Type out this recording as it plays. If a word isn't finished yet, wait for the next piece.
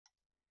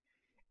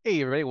Hey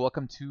everybody,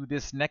 welcome to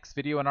this next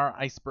video in our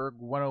Iceberg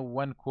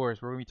 101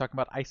 course. We're going to be talking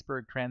about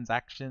Iceberg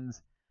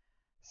transactions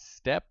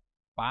step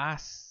by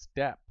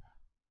step.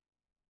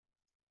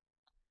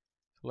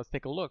 So let's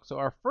take a look. So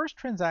our first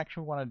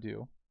transaction we want to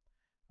do,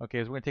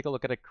 is we're going to take a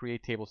look at a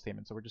create table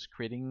statement. So we're just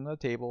creating a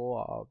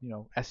table,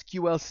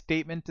 SQL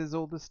statement as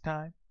old as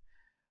time.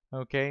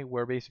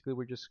 Where basically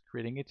we're just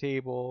creating a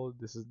table.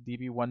 This is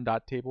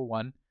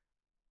db1.table1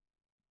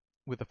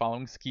 with the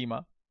following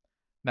schema.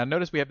 Now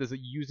notice we have this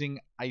using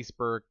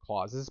Iceberg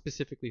clause. This is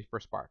specifically for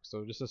Spark.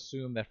 So just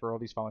assume that for all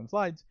these following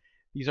slides,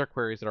 these are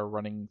queries that are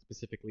running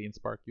specifically in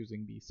Spark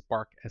using the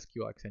Spark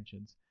SQL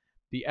extensions.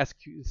 The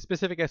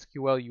specific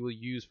SQL you will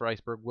use for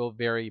Iceberg will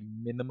vary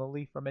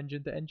minimally from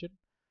engine to engine.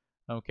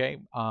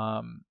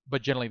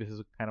 But generally this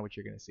is kind of what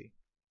you're going to see.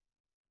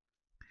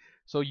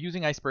 So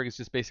using Iceberg is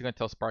just basically going to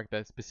tell Spark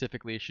that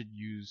specifically it should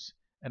use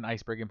an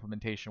Iceberg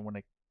implementation when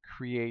it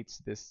creates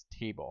this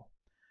table.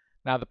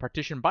 Now the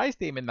partition by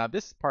statement, now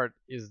this part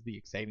is the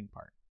exciting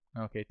part.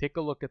 Take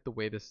a look at the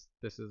way this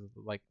is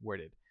like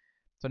worded.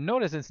 So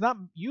notice it's not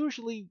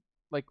usually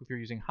like if you're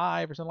using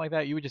Hive or something like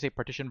that, you would just say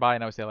partition by,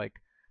 and I would say like,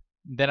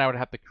 then I would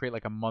have to create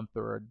like a month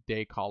or a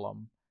day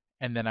column,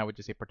 and then I would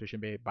just say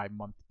partition by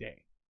month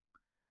day.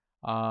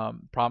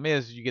 Problem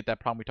is you get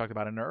that problem we talked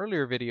about in an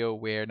earlier video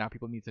where now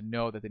people need to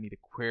know that they need to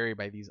query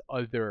by these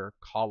other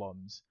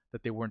columns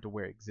that they weren't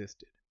aware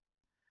existed.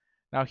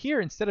 Now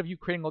here, instead of you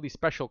creating all these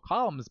special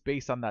columns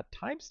based on that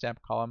timestamp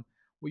column,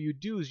 what you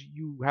do is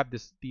you have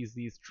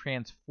these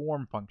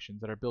transform functions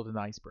that are built in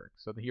the Iceberg.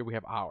 So here we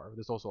have hour.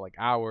 There's also like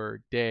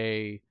hour,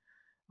 day,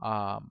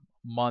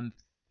 month,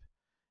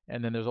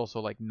 and then there's also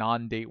like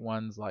non-date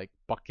ones like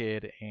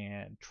bucket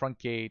and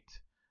truncate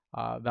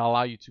that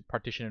allow you to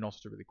partition in all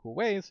sorts of really cool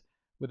ways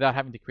without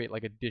having to create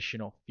like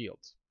additional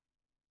fields.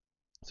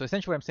 So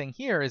essentially what I'm saying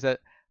here is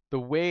that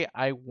the way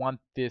I want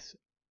this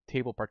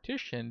table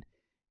partitioned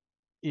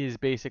is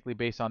basically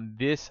based on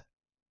this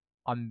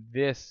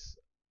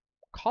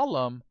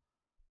column,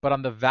 but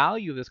on the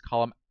value of this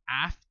column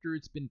after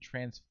it's been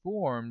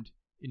transformed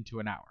into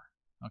an hour.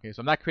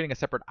 So I'm not creating a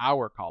separate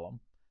hour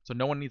column, so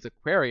no one needs to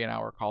query an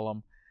hour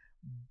column.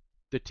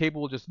 The table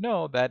will just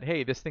know that,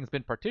 hey, this thing's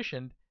been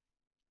partitioned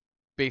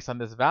based on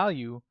this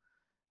value,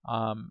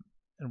 and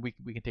we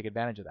can take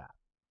advantage of that.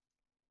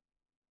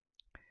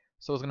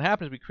 So what's going to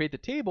happen is we create the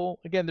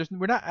table. Again,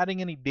 we're not adding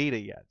any data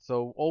yet.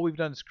 So all we've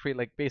done is create,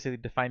 like, basically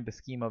define the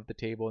schema of the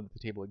table and that the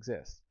table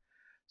exists.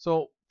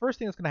 So first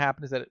thing that's going to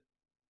happen is that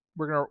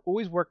we're going to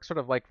always work sort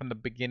of like from the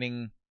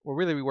beginning, or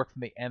really we work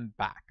from the end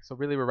back. So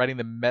really we're writing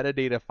the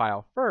metadata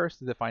file first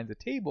that defines the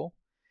table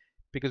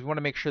because we want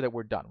to make sure that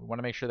we're done. We want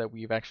to make sure that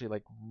we've actually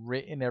like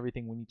written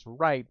everything we need to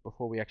write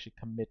before we actually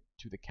commit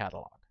to the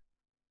catalog.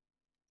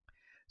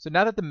 So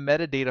now that the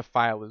metadata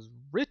file is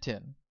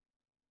written,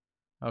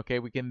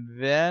 we can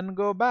then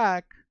go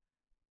back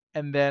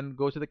and then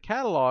go to the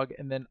catalog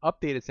and then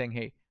update it saying,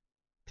 hey,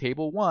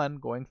 table 1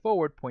 going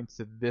forward points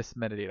to this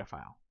metadata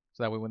file.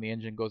 So that way when the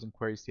engine goes and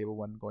queries table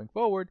 1 going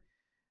forward,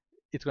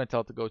 it's going to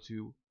tell it to go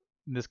to,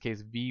 in this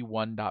case,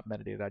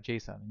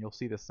 v1.metadata.json. And you'll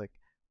see this like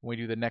when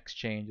we do the next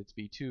change, it's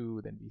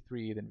v2, then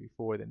v3, then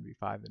v4, then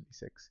v5, then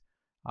v6,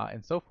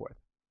 and so forth.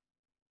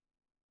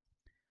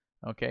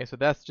 So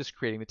that's just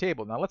creating the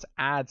table. Now let's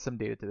add some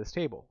data to this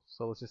table.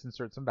 So let's just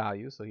insert some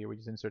values. So here we're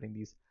just inserting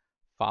these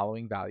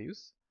following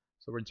values.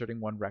 So we're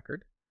inserting one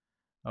record.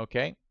 So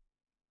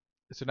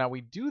now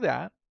we do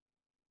that,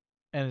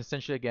 and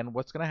essentially again,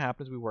 what's going to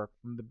happen is we work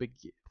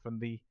from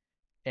the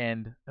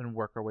end and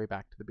work our way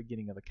back to the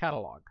beginning of the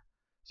catalog.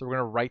 So we're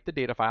going to write the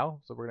data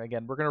file. So we're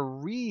going to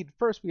read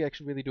first. We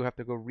actually really do have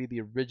to go read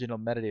the original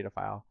metadata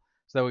file,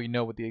 so that we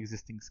know what the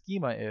existing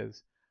schema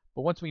is.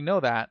 But once we know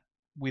that,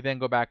 we then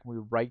go back and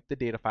we write the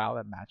data file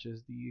that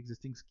matches the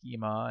existing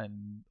schema.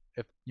 And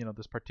if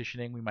there's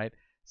partitioning, we might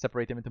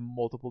separate them into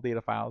multiple data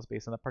files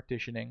based on the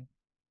partitioning.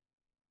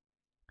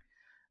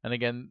 And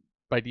again,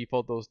 by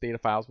default, those data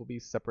files will be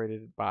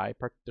separated by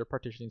their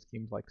partitioning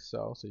schemes like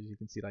so. So as you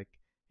can see, like,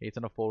 hey, it's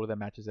in a folder that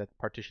matches that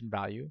partition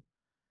value.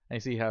 And you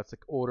see how it's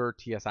like order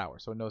TS hour.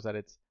 So it knows that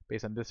it's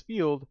based on this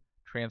field,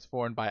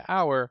 transformed by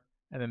hour,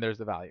 and then there's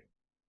the value.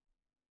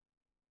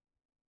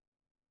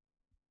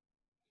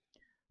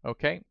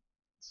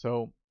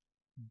 So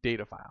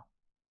data file.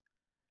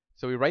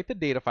 So we write the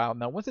data file.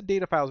 Now, once the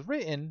data file is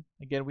written,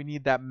 again, we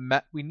need that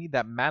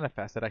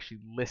manifest that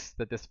actually lists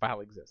that this file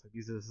exists. Like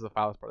this is a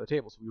file as part of the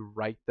table. So we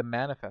write the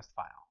manifest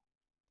file.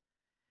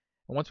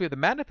 And once we have the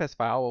manifest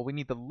file, well, we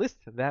need to list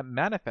that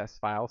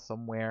manifest file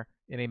somewhere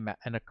in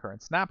a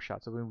current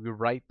snapshot. So when we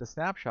write the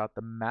snapshot,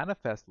 the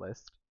manifest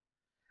list,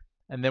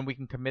 and then we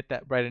can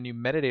write a new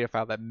metadata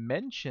file that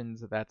mentions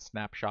that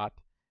snapshot,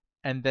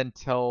 and then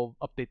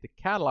update the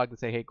catalog to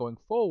say, hey, going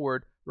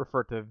forward,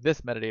 refer to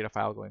this metadata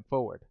file going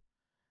forward.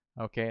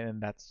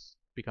 And that's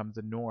becomes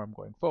the norm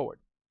going forward.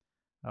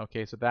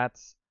 So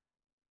that's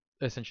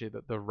essentially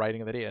the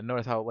writing of the data. And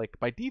notice how, like,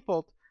 by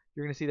default,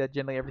 you're going to see that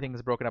generally everything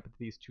is broken up into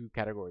these two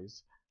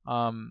categories.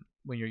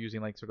 When you're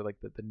using like sort of like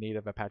the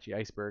native Apache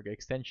Iceberg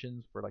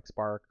extensions for like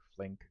Spark,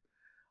 Flink.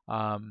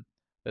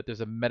 that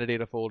there's a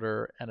metadata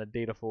folder and a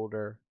data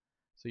folder.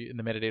 So in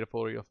the metadata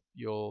folder,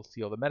 you'll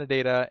see all the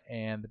metadata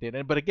and the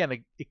data. But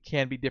again, it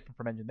can be different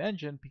from engine to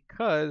engine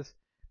because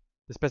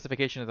the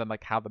specification is on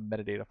like how the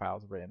metadata file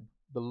is written.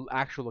 The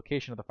actual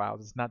location of the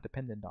files is not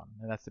dependent on,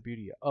 and that's the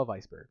beauty of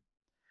Iceberg.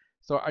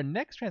 So our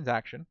next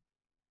transaction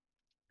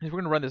is we're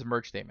going to run this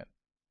merge statement.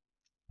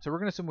 So we're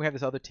going to assume we have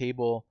this other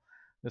table,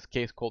 in this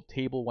case called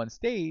table one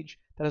stage,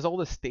 that has all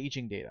the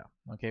staging data,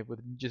 okay, with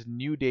just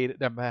new data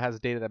that has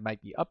data that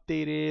might be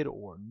updated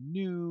or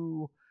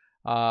new,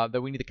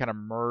 that we need to kind of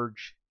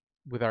merge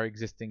with our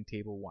existing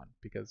table one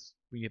because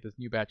we get this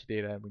new batch of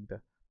data and we need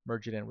to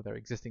merge it in with our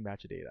existing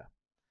batch of data.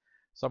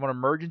 So I'm going to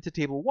merge into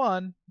table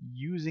one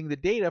using the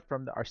data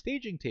from our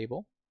staging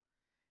table,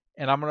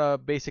 and I'm going to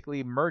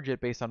basically merge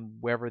it based on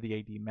wherever the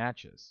ID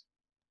matches.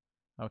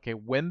 Okay,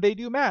 when they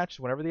do match,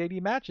 whenever the ID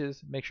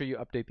matches, make sure you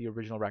update the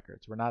original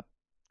records. We're not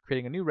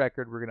creating a new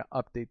record, we're going to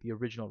update the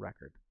original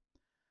record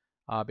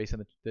based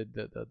on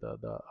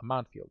the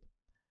amount field.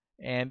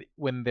 And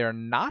when they're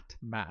not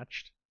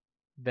matched,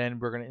 then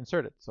we're going to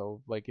insert it.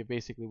 So like if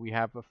basically we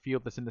have a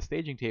field that's in the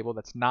staging table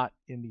that's not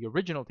in the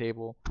original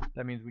table,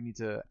 that means we need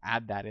to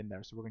add that in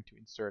there. So we're going to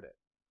insert it.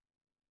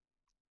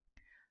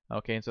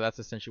 Okay, and so that's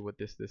essentially what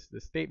this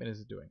statement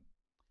is doing.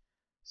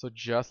 So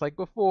just like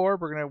before,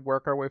 we're going to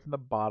work our way from the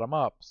bottom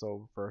up.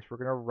 So first we're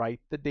going to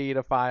write the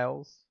data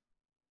files.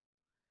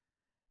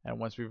 And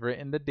once we've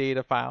written the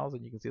data files,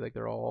 and you can see like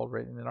they're all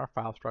written in our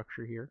file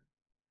structure here.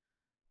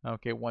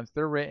 Okay, once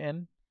they're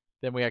written,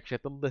 then we actually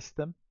have to list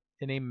them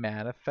in a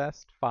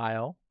manifest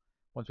file.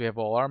 Once we have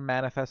all our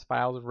manifest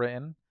files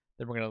written,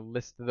 then we're going to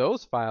list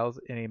those files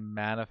in a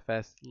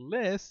manifest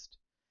list,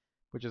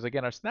 which is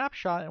again our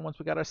snapshot. And once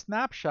we got our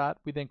snapshot,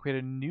 we then create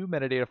a new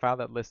metadata file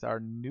that lists our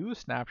new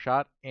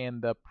snapshot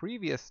and the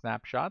previous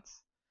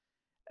snapshots.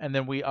 And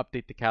then we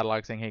update the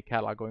catalog saying, hey,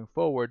 catalog going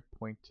forward,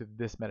 point to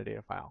this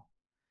metadata file.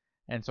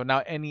 And so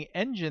now any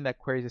engine that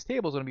queries this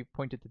table is going to be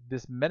pointed to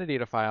this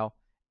metadata file,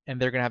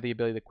 and they're going to have the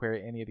ability to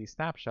query any of these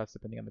snapshots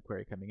depending on the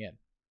query coming in.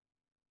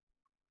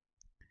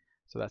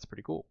 So that's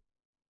pretty cool.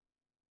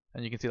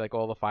 And you can see like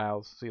all the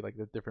files, see like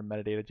the different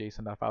metadata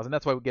JSON files. And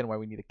that's why, again, why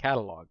we need a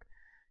catalog,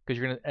 because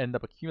you're going to end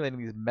up accumulating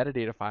these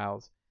metadata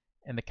files,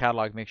 and the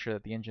catalog makes sure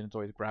that the engine is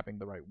always grabbing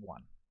the right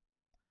one.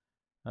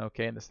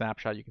 Okay, in the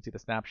snapshot, you can see the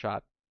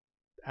snapshot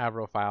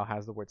Avro file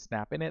has the word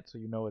snap in it, so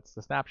you know it's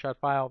the snapshot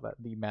file, that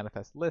the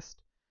manifest list,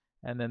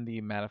 and then the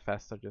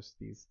manifests are just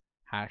these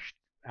hashed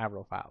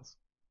Avro files.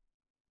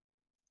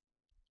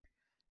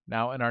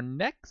 Now in our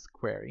next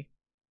query,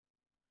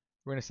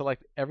 we're going to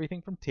select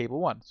everything from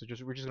table one. So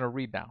we're just going to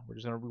read now. We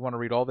want to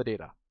read all the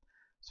data.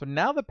 So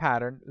now the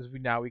pattern is we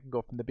can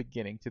go from the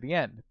beginning to the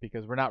end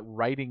because we're not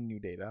writing new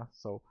data.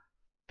 So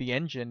the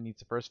engine needs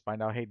to first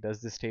find out, hey,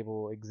 does this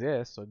table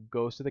exist? So it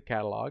goes to the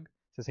catalog,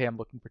 says, hey, I'm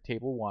looking for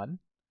table one.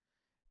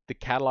 The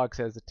catalog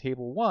says the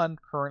table one,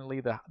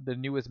 currently the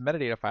newest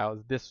metadata file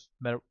is this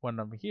one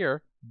over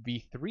here,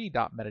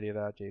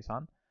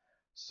 v3.metadata.json.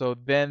 So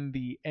then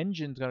the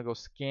engine's going to go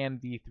scan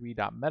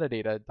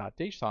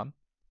v3.metadata.json.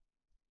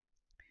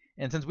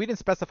 And since we didn't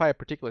specify a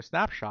particular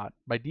snapshot,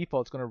 by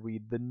default it's going to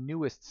read the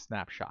newest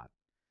snapshot.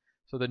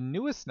 So the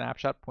newest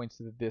snapshot points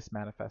to this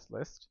manifest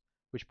list,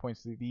 which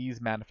points to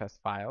these manifest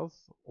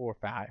files or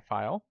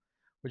file,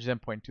 which then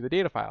point to the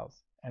data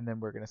files. And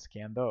then we're going to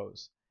scan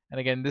those. And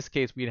again, in this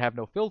case, we'd have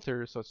no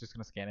filters, so it's just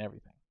going to scan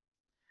everything.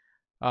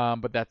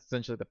 But that's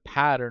essentially the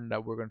pattern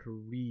that we're going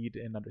to read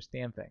and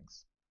understand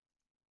things.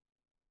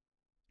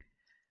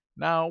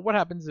 Now, what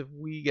happens if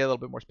we get a little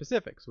bit more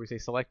specific? So we say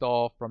select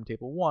all from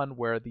table one,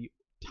 where the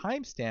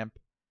timestamp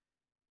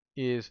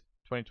is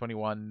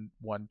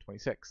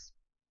 2021-1/26.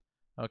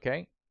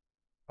 Okay.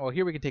 Well,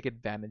 here we can take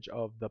advantage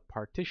of the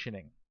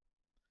partitioning.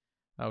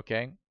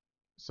 Okay.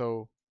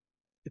 So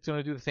it's going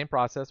to do the same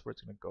process where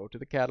it's going to go to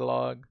the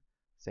catalog,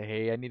 say,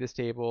 hey, I need this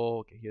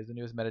table. Okay, here's the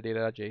newest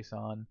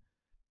metadata.json.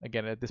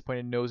 Again, at this point,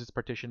 it knows it's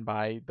partitioned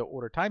by the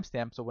order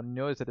timestamp. So when it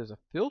knows that there's a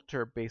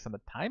filter based on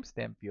the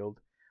timestamp field,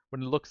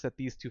 when it looks at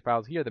these two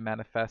files here, the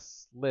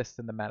manifest list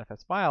and the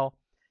manifest file,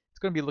 it's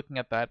going to be looking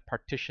at that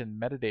partition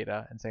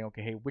metadata and saying,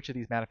 okay, hey, which of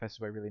these manifests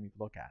do I really need to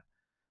look at?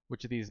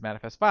 Which of these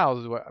manifest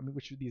files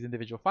which of these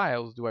individual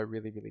files do I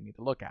really need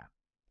to look at?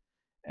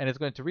 And it's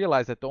going to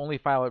realize that the only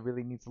file it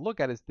really needs to look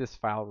at is this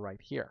file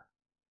right here.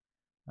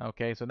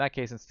 Okay, so in that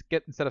case,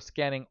 instead of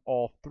scanning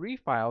all three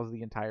files,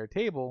 the entire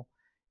table,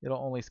 it'll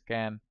only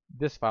scan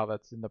this file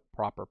that's in the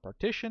proper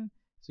partition.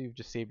 So you've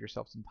just saved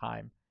yourself some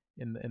time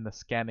in the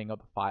scanning of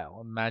the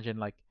file. Imagine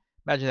that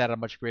at a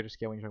much greater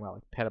scale when you're talking about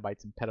like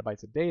petabytes and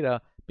petabytes of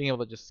data, being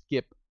able to just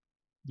skip,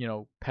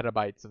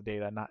 petabytes of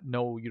data,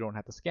 you don't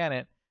have to scan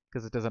it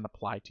because it doesn't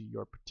apply to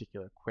your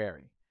particular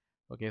query.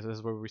 Okay, so this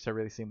is where we start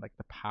really seeing like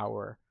the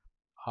power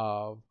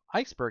of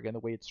Iceberg and the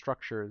way it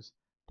structures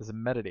this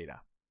metadata.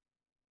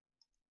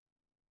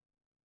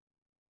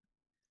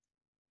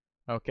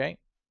 Okay,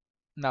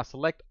 now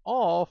select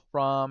all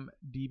from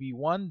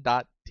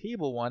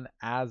db1.table1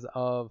 as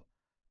of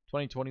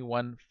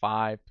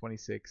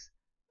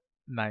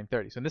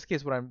 2021-5/26/930. So in this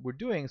case, we're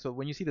doing, so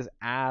when you see this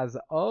as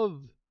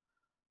of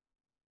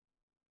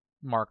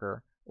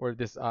marker or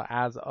this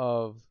as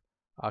of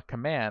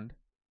command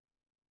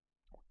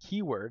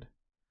keyword,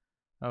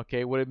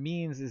 okay, what it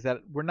means is that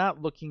we're not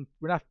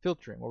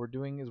filtering. What we're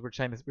doing is we're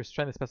trying to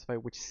specify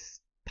which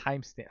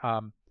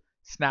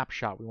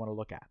snapshot we want to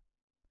look at.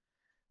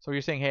 So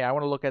you're saying, hey, I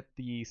want to look at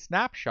the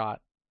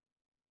snapshot,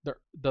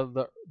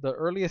 the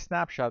earliest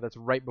snapshot that's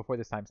right before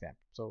this timestamp.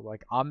 So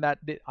like on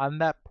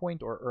that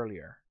point or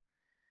earlier.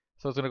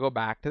 So it's going to go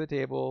back to the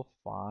table,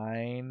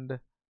 find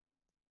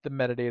the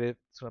metadata,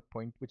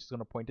 which is going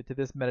to point it to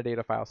this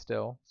metadata file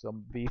still, so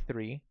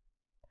v3.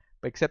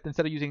 But except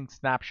instead of using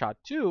snapshot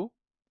 2,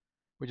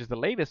 which is the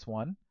latest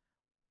one,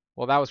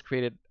 well, that was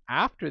created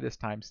after this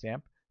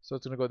timestamp, so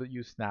it's going to go to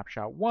use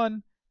snapshot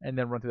 1 and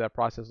then run through that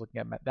process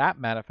looking at that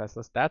manifest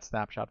list, that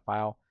snapshot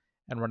file,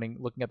 and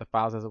looking at the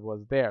files as it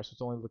was there. So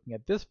it's only looking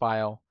at this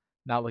file,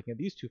 not looking at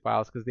these two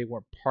files because they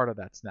weren't part of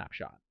that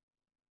snapshot.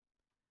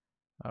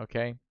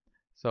 Okay,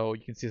 so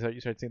you can see, so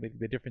you start seeing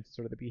the difference in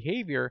sort of the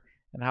behavior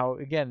and how,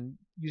 again,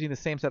 using the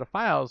same set of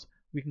files,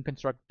 we can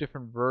construct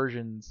different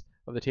versions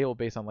of the table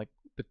based on like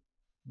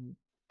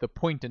the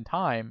point in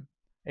time,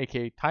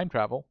 aka time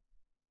travel,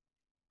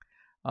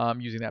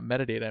 using that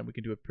metadata, and we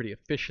can do it pretty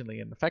efficiently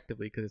and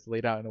effectively because it's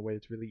laid out in a way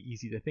that's really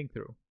easy to think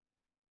through.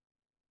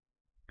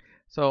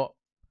 So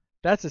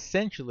that's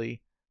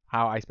essentially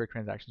how Iceberg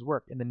transactions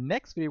work. In the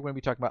next video, we're going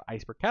to be talking about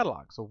Iceberg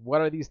catalog. So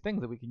what are these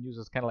things that we can use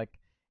as kind of like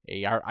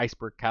our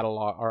Iceberg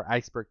catalog, our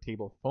Iceberg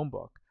table phone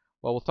book?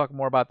 Well, we'll talk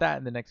more about that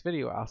in the next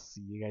video. I'll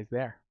see you guys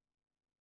there.